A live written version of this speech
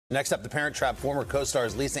Next up, The Parent Trap former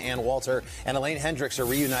co-stars Lisa Ann Walter and Elaine Hendrix are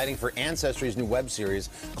reuniting for Ancestry's new web series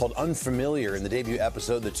called Unfamiliar. In the debut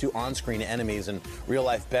episode, the two on-screen enemies and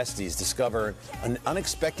real-life besties discover an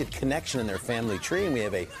unexpected connection in their family tree, and we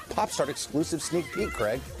have a Pop Start exclusive sneak peek,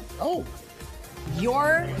 Craig. Oh.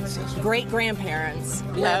 Your great-grandparents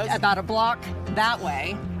lived about a block that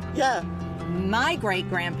way. Yeah. My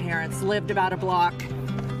great-grandparents lived about a block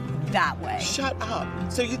that way. Shut up.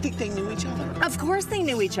 So you think they knew each other? Of course they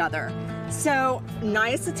knew each other. So,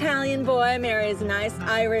 nice Italian boy marries a nice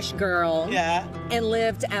Irish girl. Yeah. And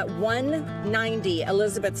lived at 190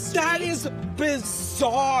 Elizabeth Street. That is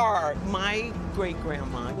bizarre. My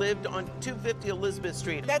great-grandma lived on 250 Elizabeth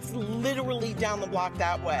Street. That's literally down the block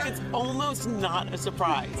that way. It's almost not a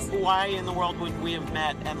surprise. Why in the world would we have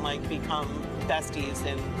met and, like, become besties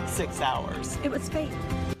in 6 hours? It was fate.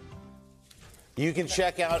 You can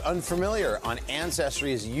check out Unfamiliar on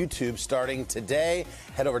Ancestry's YouTube starting today.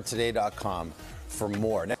 Head over to today.com for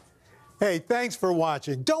more. Hey, thanks for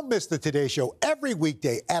watching. Don't miss the Today Show every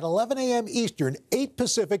weekday at 11 a.m. Eastern, 8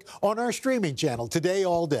 Pacific on our streaming channel, Today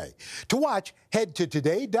All Day. To watch, head to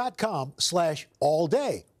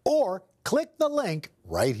today.com/allday or click the link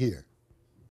right here.